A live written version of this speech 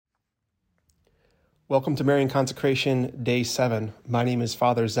Welcome to Marian Consecration, Day 7. My name is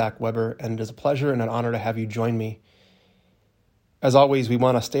Father Zach Weber, and it is a pleasure and an honor to have you join me. As always, we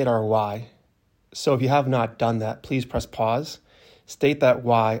want to state our why. So if you have not done that, please press pause. State that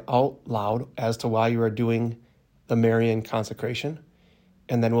why out loud as to why you are doing the Marian Consecration,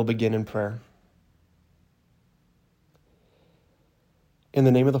 and then we'll begin in prayer. In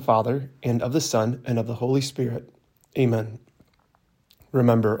the name of the Father, and of the Son, and of the Holy Spirit. Amen.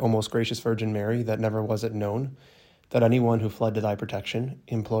 Remember, O most gracious Virgin Mary, that never was it known that anyone who fled to thy protection,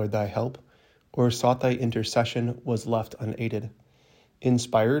 implored thy help, or sought thy intercession was left unaided.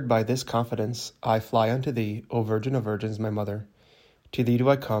 Inspired by this confidence, I fly unto thee, O Virgin of Virgins, my Mother. To thee do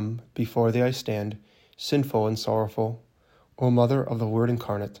I come, before thee I stand, sinful and sorrowful. O Mother of the Word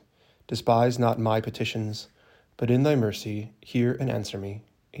incarnate, despise not my petitions, but in thy mercy hear and answer me.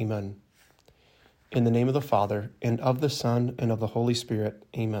 Amen. In the name of the Father, and of the Son, and of the Holy Spirit.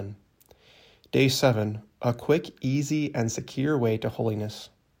 Amen. Day 7, a quick, easy, and secure way to holiness.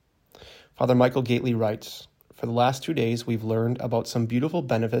 Father Michael Gately writes, for the last 2 days, we've learned about some beautiful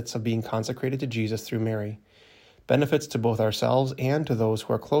benefits of being consecrated to Jesus through Mary. Benefits to both ourselves and to those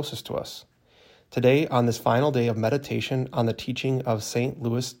who are closest to us. Today, on this final day of meditation on the teaching of St.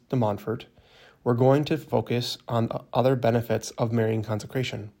 Louis de Montfort, we're going to focus on other benefits of Marian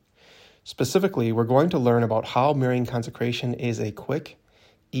consecration. Specifically, we're going to learn about how Marian consecration is a quick,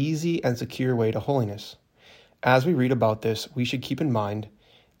 easy, and secure way to holiness. As we read about this, we should keep in mind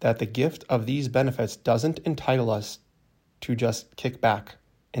that the gift of these benefits doesn't entitle us to just kick back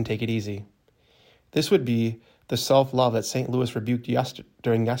and take it easy. This would be the self-love that St. Louis rebuked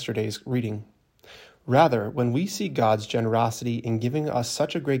during yesterday's reading. Rather, when we see God's generosity in giving us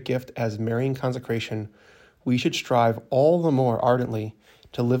such a great gift as Marian consecration, we should strive all the more ardently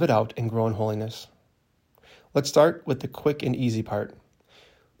to live it out and grow in holiness. Let's start with the quick and easy part.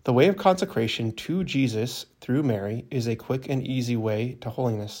 The way of consecration to Jesus through Mary is a quick and easy way to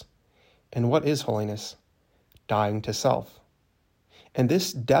holiness. And what is holiness? Dying to self. And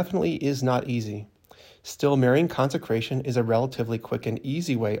this definitely is not easy. Still, Marian consecration is a relatively quick and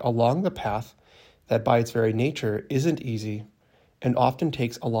easy way along the path that by its very nature isn't easy and often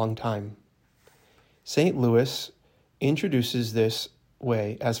takes a long time. St. Louis introduces this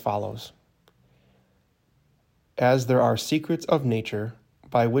way as follows. As there are secrets of nature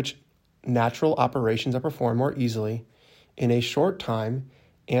by which natural operations are performed more easily, in a short time,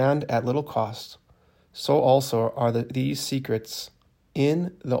 and at little cost, so also are these secrets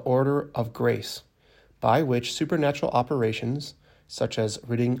in the order of grace, by which supernatural operations, such as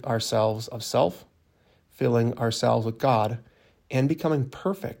ridding ourselves of self, filling ourselves with God, and becoming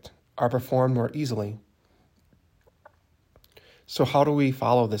perfect, are performed more easily. So how do we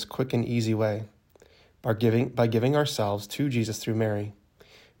follow this quick and easy way? By giving ourselves to Jesus through Mary.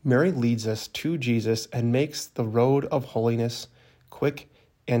 Mary leads us to Jesus and makes the road of holiness quick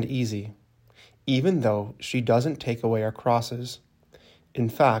and easy, even though she doesn't take away our crosses. In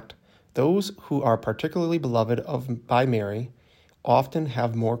fact, those who are particularly beloved by Mary often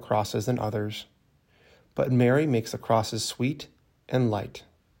have more crosses than others. But Mary makes the crosses sweet and light.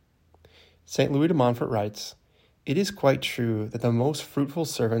 St. Louis de Montfort writes, it is quite true that the most fruitful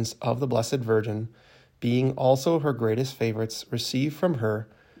servants of the Blessed Virgin, being also her greatest favorites, receive from her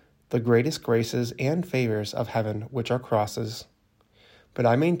the greatest graces and favors of heaven, which are crosses. But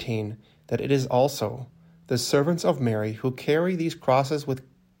I maintain that it is also the servants of Mary who carry these crosses with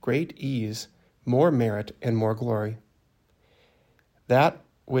great ease, more merit, and more glory. That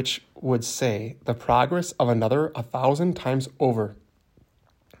which would say the progress of another 1,000 times over,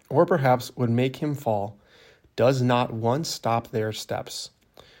 or perhaps would make him fall, does not once stop their steps,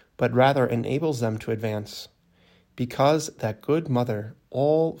 but rather enables them to advance, because that good mother,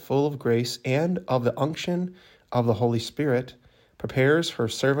 all full of grace and of the unction of the Holy Spirit, prepares her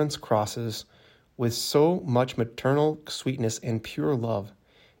servants' crosses with so much maternal sweetness and pure love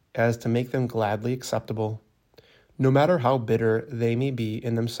as to make them gladly acceptable, no matter how bitter they may be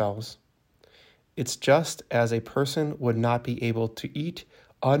in themselves. It's just as a person would not be able to eat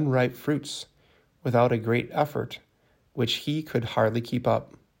unripe fruits without a great effort, which he could hardly keep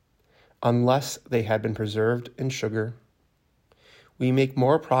up, unless they had been preserved in sugar. We make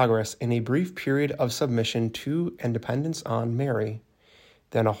more progress in a brief period of submission to and dependence on Mary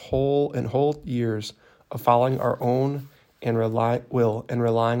than whole years of following our own and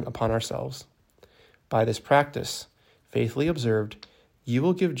relying upon ourselves. By this practice, faithfully observed, you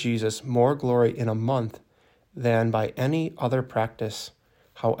will give Jesus more glory in a month than by any other practice,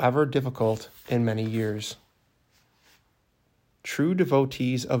 however difficult in many years. True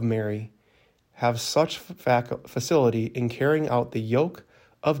devotees of Mary have such facility in carrying out the yoke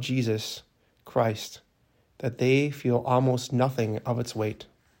of Jesus Christ that they feel almost nothing of its weight."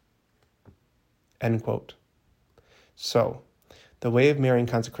 End quote. So, the way of Marian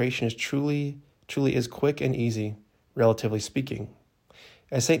consecration is truly is quick and easy, relatively speaking.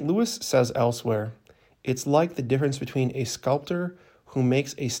 As St. Louis says elsewhere, it's like the difference between a sculptor who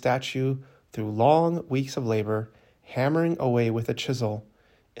makes a statue through long weeks of labor, hammering away with a chisel,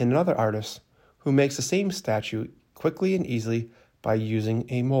 and another artist who makes the same statue quickly and easily by using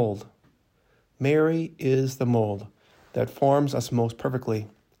a mold. Mary is the mold that forms us most perfectly,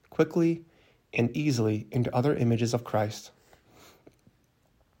 quickly, and easily into other images of Christ.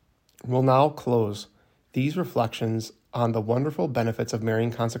 We'll now close these reflections on the wonderful benefits of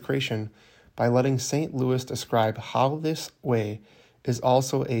Marian consecration by letting St. Louis describe how this way is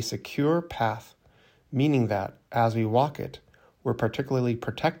also a secure path, meaning that, as we walk it, we're particularly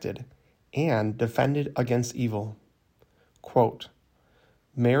protected and defended against evil. Quote,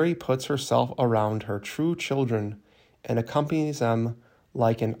 "Mary puts herself around her true children and accompanies them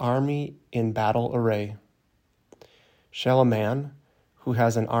like an army in battle array. Shall a man who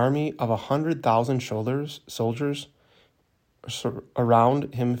has an army of 100,000 soldiers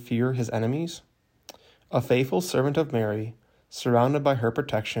around him fear his enemies? A faithful servant of Mary, surrounded by her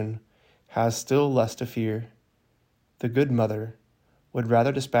protection, has still less to fear. The good mother would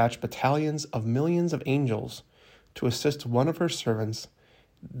rather dispatch battalions of millions of angels to assist one of her servants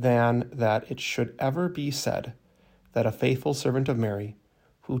than that it should ever be said that a faithful servant of Mary,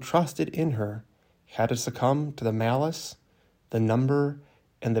 who trusted in her, had to succumb to the malice, the number,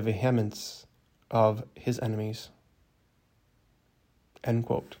 and the vehemence of his enemies." End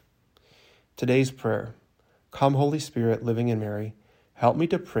quote. Today's prayer. Come, Holy Spirit, living in Mary, help me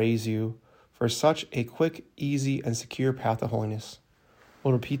to praise you for such a quick, easy, and secure path to holiness.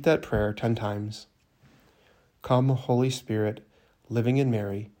 We'll repeat that prayer 10 times. Come, Holy Spirit, living in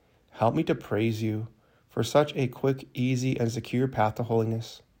Mary, help me to praise you for such a quick, easy, and secure path to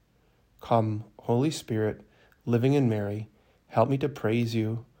holiness. Come, Holy Spirit, living in Mary, help me to praise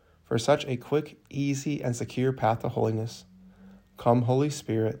you for such a quick, easy, and secure path to holiness. Come, Holy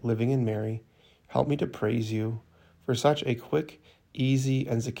Spirit, living in Mary, help me to praise you for such a quick, easy,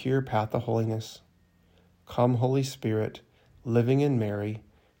 and secure path to holiness. Come, Holy Spirit, living in Mary,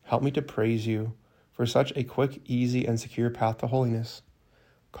 help me to praise you for such a quick, easy, and secure path to holiness.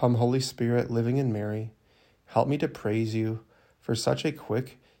 Come, Holy Spirit, living in Mary, help me to praise you for such a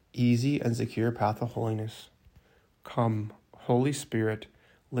quick, easy, and secure path to holiness. Come, Holy Spirit,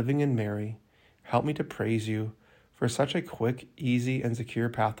 living in Mary, help me to praise you for such a quick, easy, and secure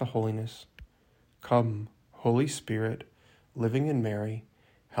path to holiness. Come, Holy Spirit, living in Mary,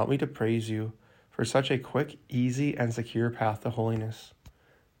 help me to praise you for such a quick, easy, and secure path to holiness.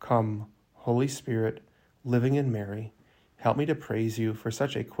 Come, Holy Spirit, living in Mary, help me to praise you for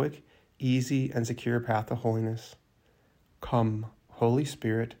such a quick, easy, and secure path to holiness. Come, Holy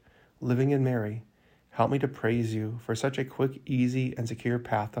Spirit, living in Mary, help me to praise you for such a quick, easy, and secure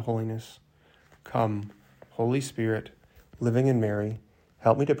path to holiness. Come, Holy Spirit, living in Mary,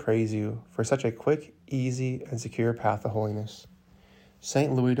 help me to praise you for such a quick, easy, and secure path to holiness.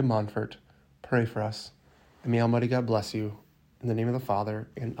 Saint Louis de Montfort, pray for us, and may Almighty God bless you. In the name of the Father,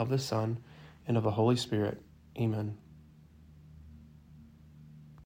 and of the Son, and of the Holy Spirit. Amen.